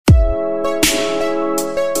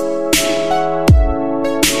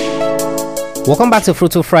Welcome back to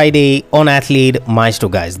Fruitful Friday on Athlete Maestro,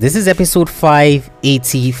 guys. This is episode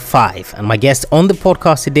 585, and my guest on the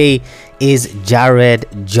podcast today is Jared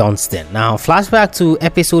Johnston. Now, flashback to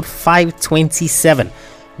episode 527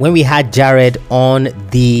 when we had Jared on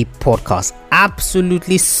the podcast.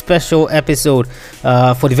 Absolutely special episode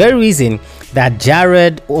for the very reason that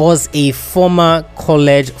Jared was a former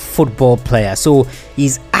college football player. So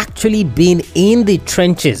he's actually been in the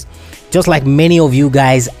trenches, just like many of you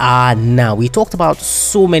guys are now. We talked about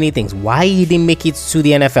so many things. Why he didn't make it to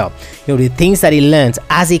the NFL. The things that he learned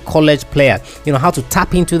as a college player. How to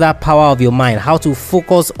tap into that power of your mind. How to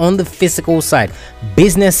focus on the physical side,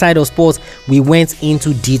 business side of sports. We went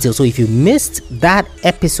into detail. So if you missed that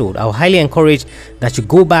episode, I would highly encourage that you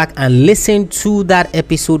go back and listen to that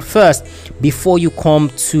episode first before you come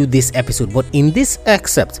to this episode. But in this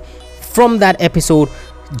excerpt from that episode,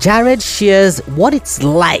 Jared shares what it's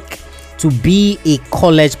like to be a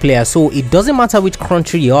college player. So it doesn't matter which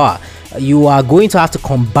country you are going to have to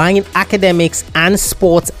combine academics and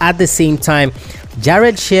sports at the same time.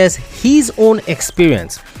 Jared shares his own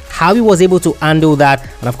experience, how he was able to handle that,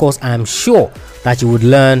 and of course I'm sure that you would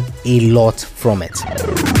learn a lot from it.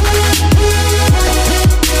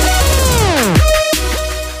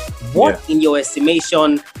 What, in your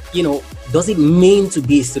estimation, does it mean to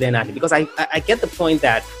be a student athlete? Because I get the point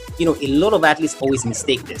that a lot of athletes always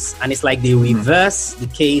mistake this, and it's like they reverse the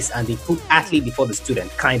case and they put athlete before the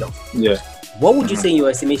student, kind of. Yeah. What would you say in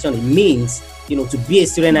your estimation it means, to be a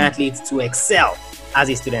student athlete, to excel as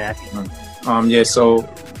a student athlete? So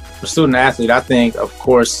for student athlete, I think, of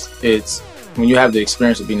course, it's when you have the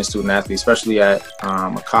experience of being a student athlete, especially at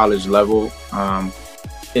a college level,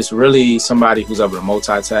 it's really somebody who's able to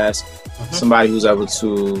multitask, somebody who's able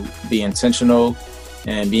to be intentional,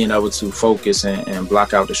 and being able to focus and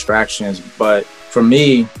block out distractions. But for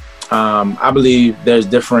me, I believe there's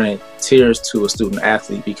different tiers to a student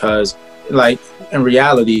athlete because, like, in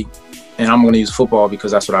reality, and I'm going to use football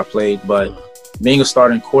because that's what I played, but being a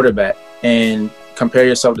starting quarterback and compare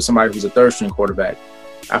yourself to somebody who's a third string quarterback,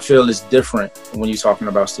 I feel it's different when you're talking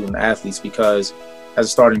about student athletes because as a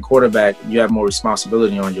starting quarterback, you have more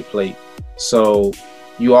responsibility on your plate. So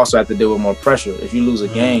you also have to deal with more pressure. If you lose a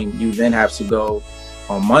game, you then have to go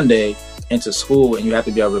on Monday into school and you have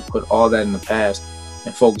to be able to put all that in the past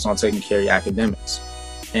and focus on taking care of your academics.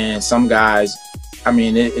 And some guys,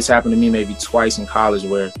 it's happened to me maybe twice in college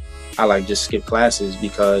where I just skip classes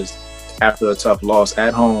because after a tough loss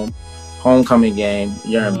at home, homecoming game,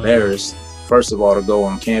 you're embarrassed. First of all, to go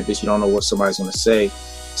on campus, you don't know what somebody's going to say.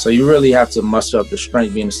 So you really have to muster up the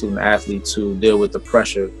strength being a student athlete to deal with the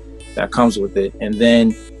pressure that comes with it. And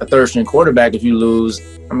then a third string quarterback, if you lose,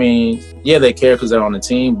 they care because they're on the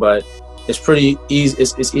team, but it's pretty easy.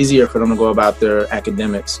 It's easier for them to go about their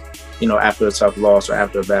academics, after a tough loss or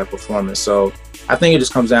after a bad performance. So I think it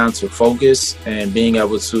just comes down to focus and being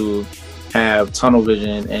able to have tunnel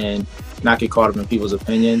vision and not get caught up in people's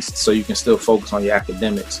opinions so you can still focus on your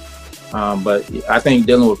academics. But I think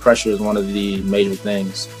dealing with pressure is one of the major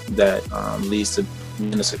things that leads to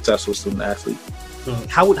being a successful student athlete.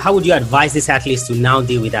 How would you advise these athletes to now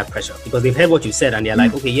deal with that pressure? Because they've heard what you said and they're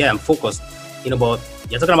like, okay, yeah, I'm focused, but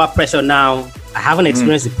you're talking about pressure now. I haven't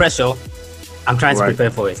experienced the pressure. I'm trying to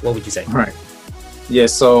prepare for it. What would you say? Right. Yeah,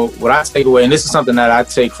 so what I take away, and this is something that I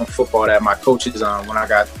take from football that my coaches when I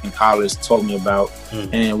got in college told me about,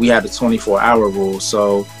 and we had the 24-hour rule.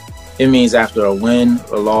 So it means after a win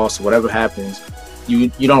or loss, whatever happens, you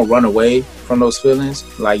don't run away from those feelings,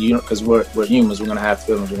 because we're humans, we're gonna have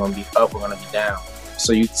feelings, we're gonna be up, we're gonna be down.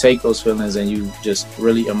 So you take those feelings and you just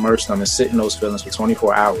really immerse them and sit in those feelings for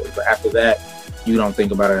 24 hours. But after that, you don't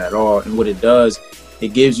think about it at all. And what it does, it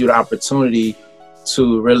gives you the opportunity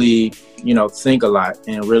to really, think a lot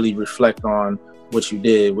and really reflect on what you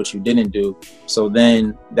did, what you didn't do. So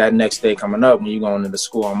then that next day coming up, when you're going into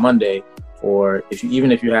school on Monday, or if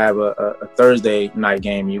you have a Thursday night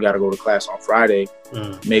game, you got to go to class on Friday,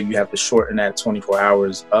 maybe you have to shorten that 24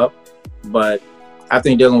 hours up. But I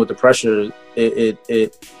think dealing with the pressure,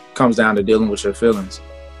 it comes down to dealing with your feelings,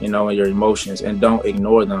 and your emotions, and don't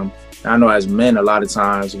ignore them. And I know as men, a lot of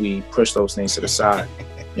times we push those things to the side.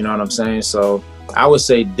 You know what I'm saying? So I would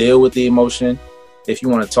say deal with the emotion. If you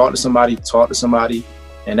want to talk to somebody,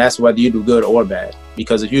 and that's whether you do good or bad.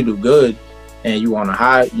 Because if you do good and you on a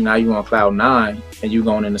high, you on cloud 9, and you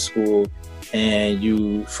going into school and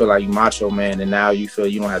you feel like you macho man, and now you feel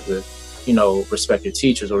you don't have to, respect your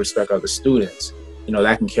teachers or respect other students.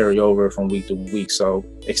 That can carry over from week to week. So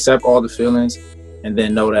accept all the feelings and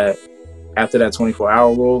then know that after that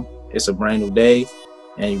 24-hour rule, it's a brand new day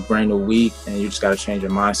and a brand new week, and you just got to change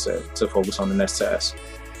your mindset to focus on the next task.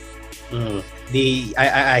 Mm.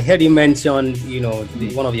 I heard you mention,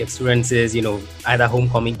 one of your experiences, either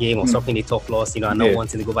homecoming game or something a tough loss, and not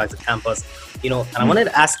wanting to go back to campus, and I wanted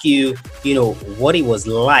to ask you, what it was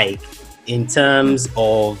like in terms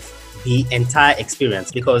of the entire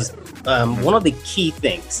experience, because one of the key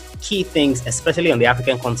things, especially on the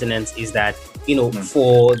African continent, is that,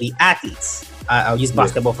 for the athletes, I'll use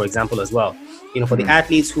basketball, for example, as well, for the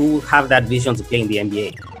athletes who have that vision to play in the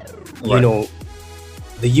NBA,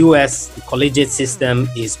 the US, the collegiate system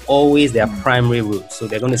is always their primary route. So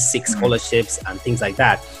they're going to seek scholarships and things like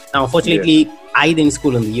that. Now, unfortunately, I didn't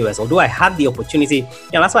school in the US, although I had the opportunity.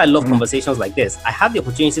 That's why I love conversations like this. I had the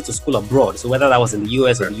opportunity to school abroad. So whether that was in the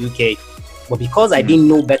US or the UK, but because I didn't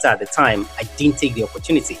know better at the time, I didn't take the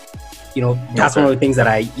opportunity. That's one of the things that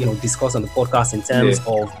I, discuss on the podcast in terms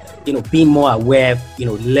of, being more aware,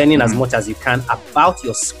 learning as much as you can about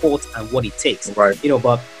your sport and what it takes. Right.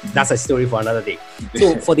 But that's a story for another day.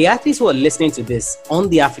 So for the athletes who are listening to this on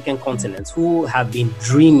the African continent, who have been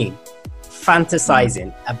dreaming,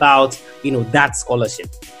 fantasizing about, that scholarship,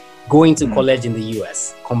 going to college in the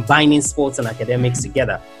US, combining sports and academics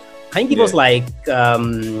together, can you give us like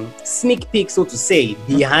sneak peek, so to say,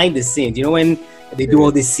 behind the scenes? When they do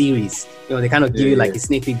all this series, they kind of give you like a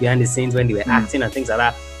sneak peek behind the scenes when they were acting and things like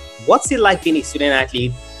that. What's it like being a student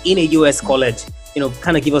athlete in a US college?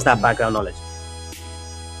 Kind of give us that background knowledge.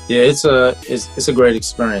 Yeah, it's a great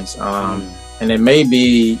experience. And it may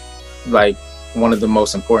be like one of the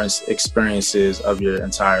most important experiences of your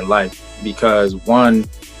entire life, because one,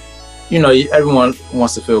 everyone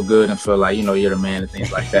wants to feel good and feel like, you're the man and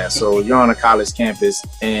things like that. So you're on a college campus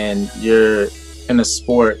and you're in a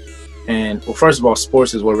sport. And well, first of all,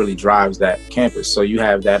 sports is what really drives that campus. So you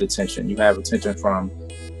have that attention. You have attention from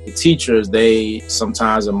the teachers. They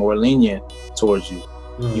sometimes are more lenient towards you.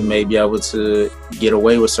 You may be able to get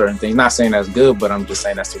away with certain things. Not saying that's good, but I'm just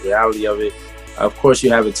saying that's the reality of it. Of course,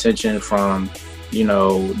 you have attention from,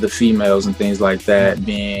 the females and things like that,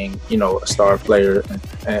 being, a star player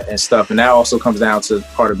and stuff. And that also comes down to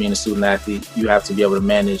part of being a student athlete. You have to be able to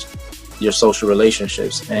manage your social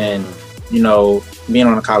relationships. And, being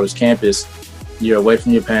on a college campus, you're away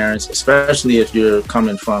from your parents, especially if you're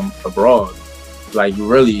coming from abroad. Like you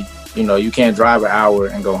really, you can't drive an hour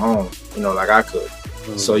and go home, like I could.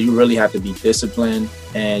 So you really have to be disciplined,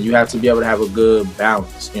 and you have to be able to have a good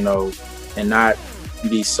balance, and not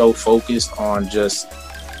be so focused on just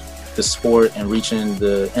the sport and reaching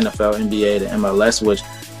the NFL, NBA, the MLS, which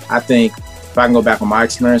I think if I can go back on my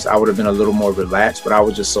experience, I would have been a little more relaxed, but I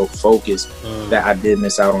was just so focused that I did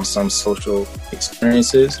miss out on some social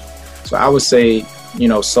experiences. So I would say,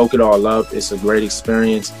 soak it all up. It's a great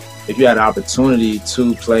experience. If you had the opportunity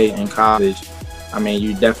to play in college, I mean,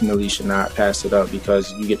 you definitely should not pass it up,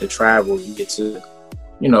 because you get to travel, you get to,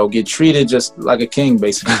 get treated just like a king,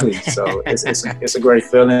 basically. So it's a great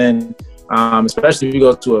feeling, especially if you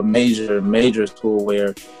go to a major school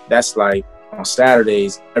where that's like on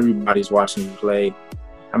Saturdays, everybody's watching you play.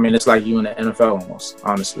 I mean, it's like you in the NFL almost,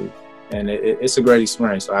 honestly. And it's a great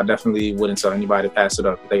experience. So I definitely wouldn't tell anybody to pass it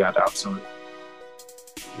up if they got the opportunity.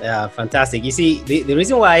 Yeah, fantastic. You see, the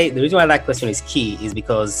reason why that question is key is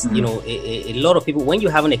because a lot of people, when you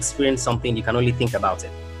haven't experienced something, you can only think about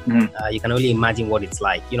it. You can only imagine what it's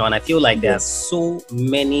like, and I feel like there are so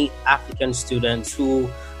many African students who,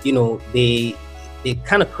 they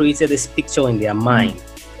kind of created this picture in their mind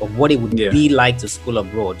of what it would be like to school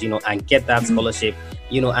abroad, and get that scholarship,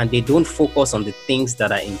 and they don't focus on the things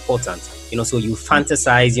that are important, so you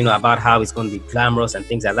fantasize, about how it's going to be glamorous and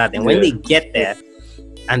things like that. And when they get there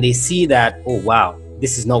and they see that, oh, wow,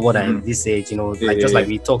 this is not what I am this age, like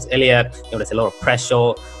we talked earlier, there's a lot of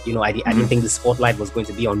pressure, I didn't think the spotlight was going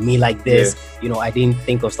to be on me like this, I didn't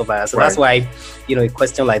think of stuff like that. So that's why, a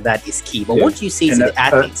question like that is key. But what do you say to the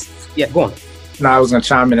athletes? Go on. No, I was going to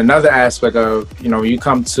chime in. Another aspect of, if you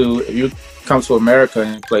come to America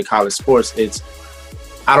and play college sports,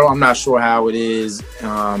 I'm not sure how it is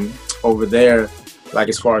over there, like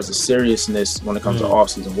as far as the seriousness when it comes to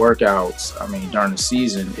off-season workouts. I mean, during the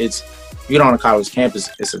season, you get on a college campus,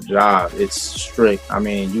 it's a job. It's strict. I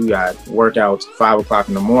mean, you got workouts 5 o'clock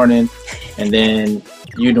in the morning, and then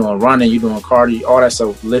you're doing running, you're doing cardio, all that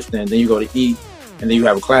stuff, lifting. Then you go to eat, and then you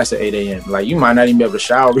have a class at 8 a.m. Like, you might not even be able to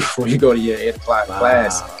shower before you go to your 8 o'clock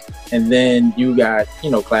class. And then you got,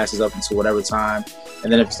 classes up until whatever time.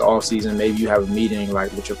 And then if it's the off season, maybe you have a meeting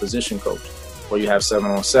like with your position coach, or you have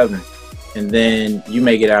 7-on-7. And then you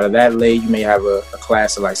may get out of that late. You may have a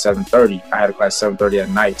class at like 7:30. I had a class 7:30 at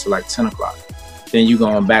night to like 10 o'clock. Then you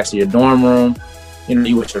going back to your dorm room,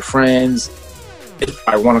 you with your friends. It's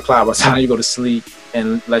probably 1 o'clock by the time you go to sleep.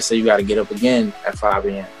 And let's say you got to get up again at 5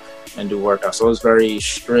 a.m. and do workouts. So it's very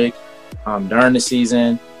strict. During the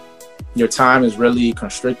season, your time is really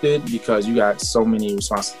constricted because you got so many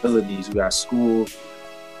responsibilities. You got school,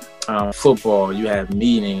 football, you have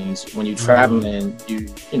meetings. When you're traveling,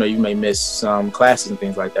 you may miss some classes and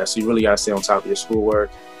things like that. So you really got to stay on top of your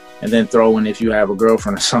schoolwork, and then throw in if you have a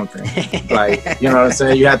girlfriend or something. Like, you know what I'm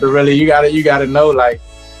saying? You have to really, you gotta know, like,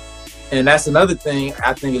 and that's another thing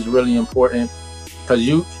I think is really important, because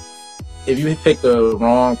if you pick the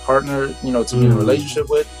wrong partner, to be in a relationship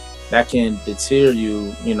with, that can deter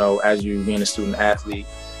you, as you being a student athlete.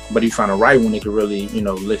 But if you find the right one, it could really,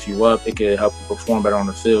 lift you up. It could help you perform better on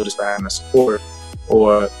the field just by having the support.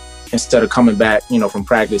 Or instead of coming back, from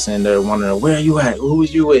practice and they're wondering, where are you at? Who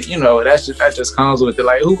is you with? That just comes with it.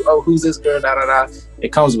 Like, who's this girl? Da, da, da.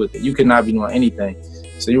 It comes with it. You could not be doing anything.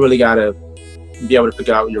 So you really got to be able to pick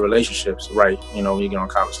out your relationships right, when you get on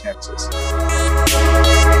college campuses.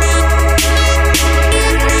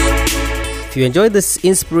 If you enjoyed this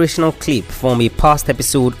inspirational clip from a past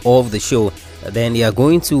episode of the show, then you are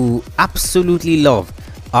going to absolutely love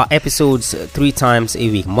our episodes 3 times a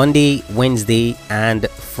week: Monday, Wednesday, and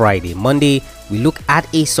Friday. Monday, we look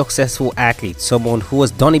at a successful athlete, someone who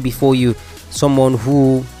has done it before you, someone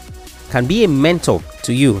who can be a mentor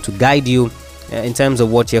to you, to guide you in terms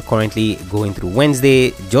of what you're currently going through.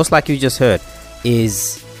 Wednesday, just like you just heard,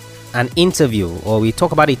 is an interview, or we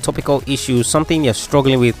talk about a topical issue, something you're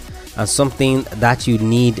struggling with, and something that you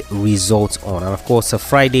need results on. And of course, a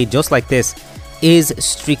Friday, just like this, is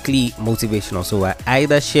strictly motivational. So I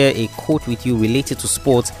either share a quote with you related to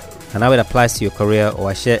sports and how it applies to your career, or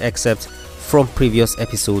I share excerpts from previous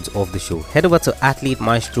episodes of the show. Head over to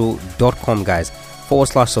athletemaestro.com, guys,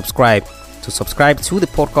 /subscribe to subscribe to the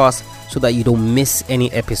podcast so that you don't miss any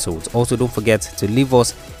episodes. Also, don't forget to leave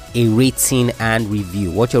us a rating and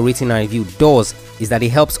review. What your rating and review does is that it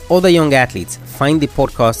helps other young athletes find the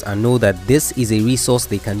podcast and know that this is a resource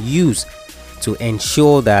they can use to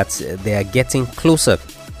ensure that they are getting closer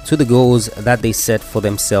to the goals that they set for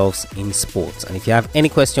themselves in sports. And if you have any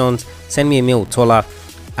questions, send me a mail,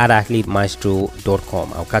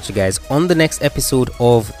 tola@athletemaestro.com. I'll catch you guys on the next episode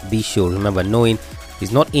of the show. Remember, knowing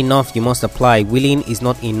is not enough, you must apply. Willing is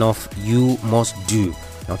not enough, you must do.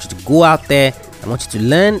 I want you to go out there. I want you to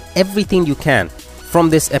learn everything you can from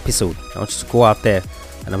this episode. I want you to go out there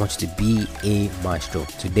and I want you to be a maestro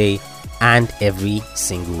today and every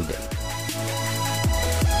single day.